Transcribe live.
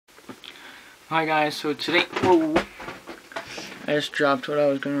Hi guys, so today, I just dropped what I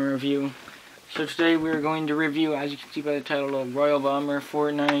was going to review. So today we're going to review, as you can see by the title, of Royale Bomber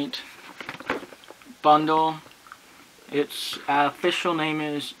Fortnite bundle. Its official name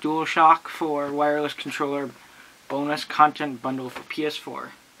is DualShock 4 Wireless Controller Bonus Content Bundle for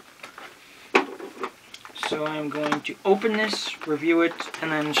PS4. So I'm going to open this, review it,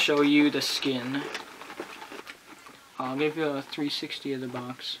 and then show you the skin. I'll give you a 360 of the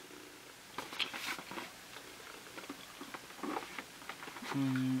box.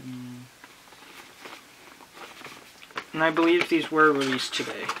 And I believe these were released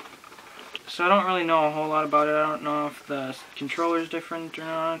today. So I don't really know a whole lot about it. I don't know if the controller's different or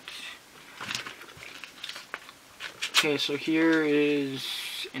not. Okay, so here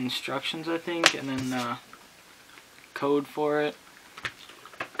is instructions, I think, and then the code for it.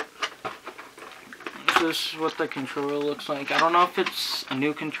 This is what the controller looks like. I don't know if it's a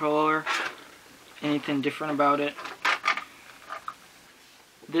new controller, anything different about it.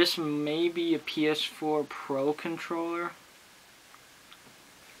 This may be a PS4 Pro controller,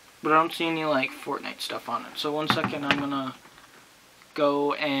 but I don't see any like Fortnite stuff on it. So one second, I'm gonna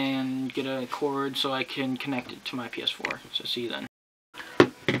go and get a cord so I can connect it to my PS4. So see you then.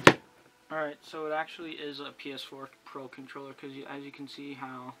 Alright, so it actually is a PS4 Pro controller because as you can see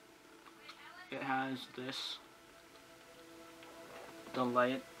how it has this, the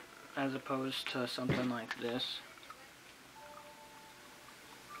light, as opposed to something like this,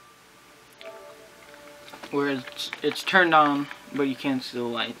 where it's turned on, but you can't see the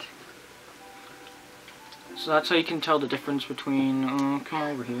light. So that's how you can tell the difference between, come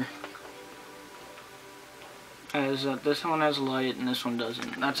over here, as this one has light and this one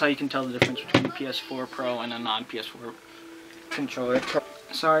doesn't. That's how you can tell the difference between a PS4 Pro and a non-PS4 controller.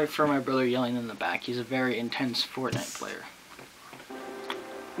 Sorry for my brother yelling in the back. He's a very intense Fortnite player.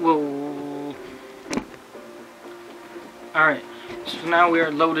 Whoa. Alright, so now we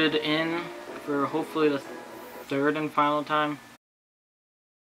are loaded in for hopefully the third and final time.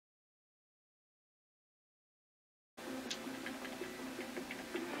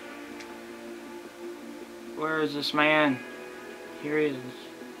 Where is this man? Here he is.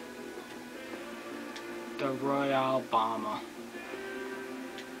 The Royale Bomber.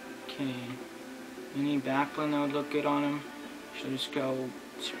 Okay. Any backbling that would look good on him? Should I just go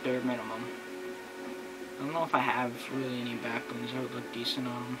bare minimum? I don't know if I have really any backblings that would look decent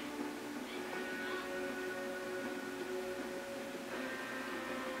on him.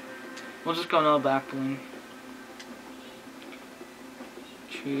 We'll just go another backbling.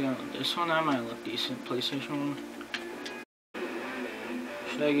 Should we go this one? That might look decent. PlayStation one.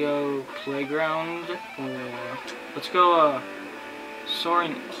 Should I go playground or let's go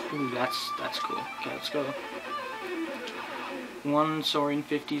soaring? Ooh, that's cool. Okay, let's go. One soaring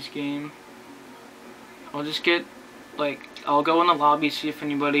 50s game. I'll just get I'll go in the lobby, see if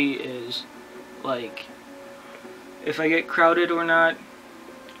anybody is if I get crowded or not.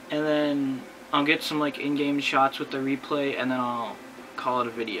 And then I'll get some in-game shots with the replay, and then I'll call it a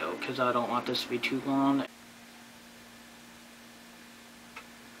video because I don't want this to be too long.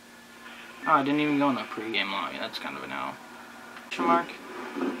 Oh, I didn't even go in the pre-game lobby. That's kind of an L. Question mark?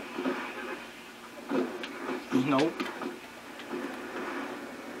 Nope.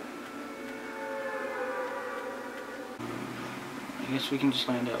 I guess we can just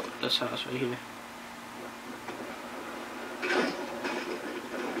land out this house right here.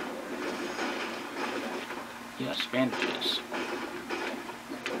 Yes, bandages.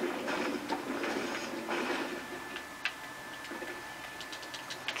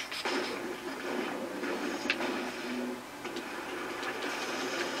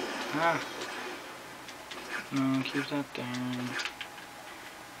 No, keep that there.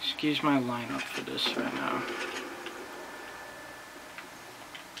 Excuse my lineup for this right now.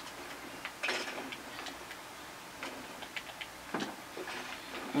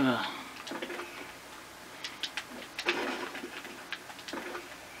 Ugh.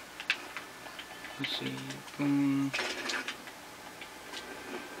 Let's see. Boom.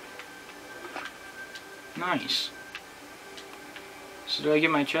 Nice. So do I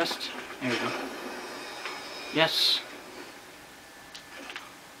get my chest? There we go. Yes.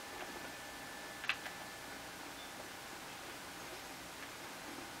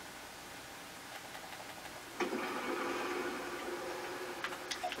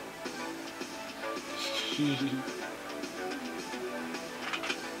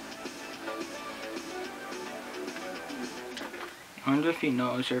 I wonder if he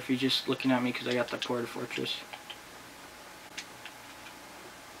knows or if he's just looking at me because I got the Porta Fortress.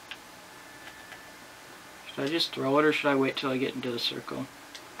 Should I just throw it or should I wait till I get into the circle?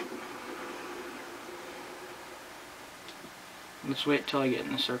 Let's wait till I get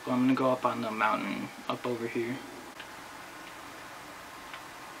in the circle. I'm gonna go up on the mountain up over here.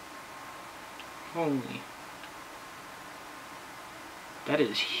 Holy. That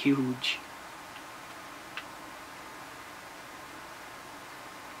is huge.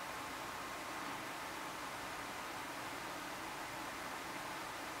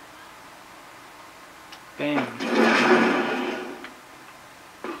 Bam.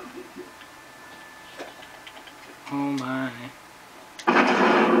 Oh my.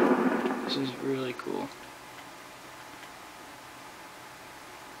 This is really cool.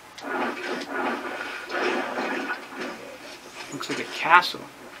 Looks like a castle.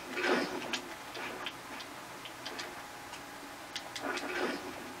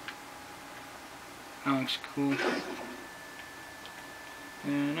 That looks cool.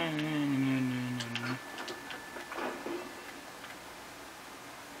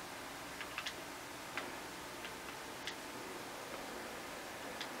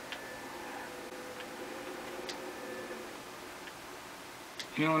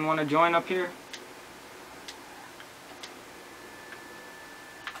 Anyone want to join up here?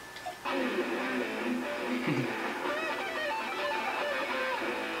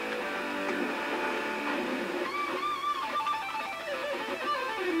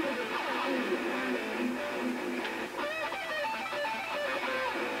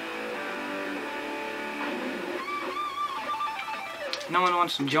 No one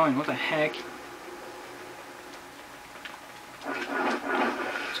wants to join. What the heck?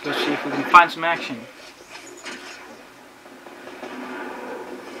 Let's go see if we can find some action.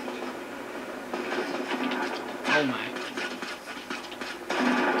 Oh my.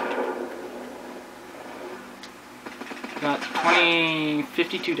 Got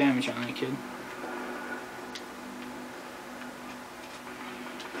 52 damage on that kid.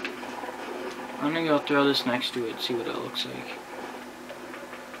 I'm gonna go throw this next to it, see what it looks like.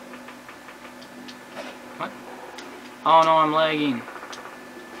 What? Oh no, I'm lagging.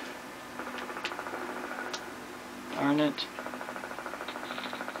 Darn it.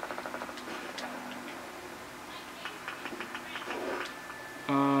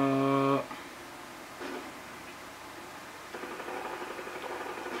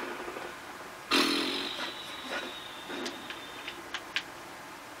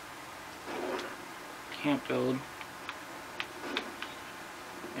 Can't build.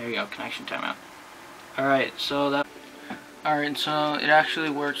 There you go, connection timeout. Alright, so it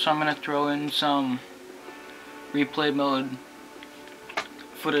actually worked, so I'm gonna throw in some replay mode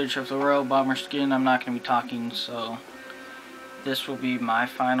footage of the Royal Bomber skin. I'm not gonna be talking, so this will be my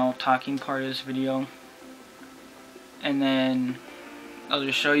final talking part of this video. And then I'll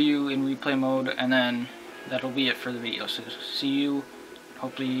just show you in replay mode, and then that'll be it for the video. So see you.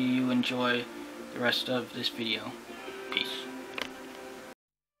 Hopefully you enjoy the rest of this video. Peace.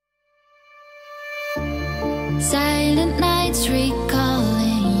 Silent nights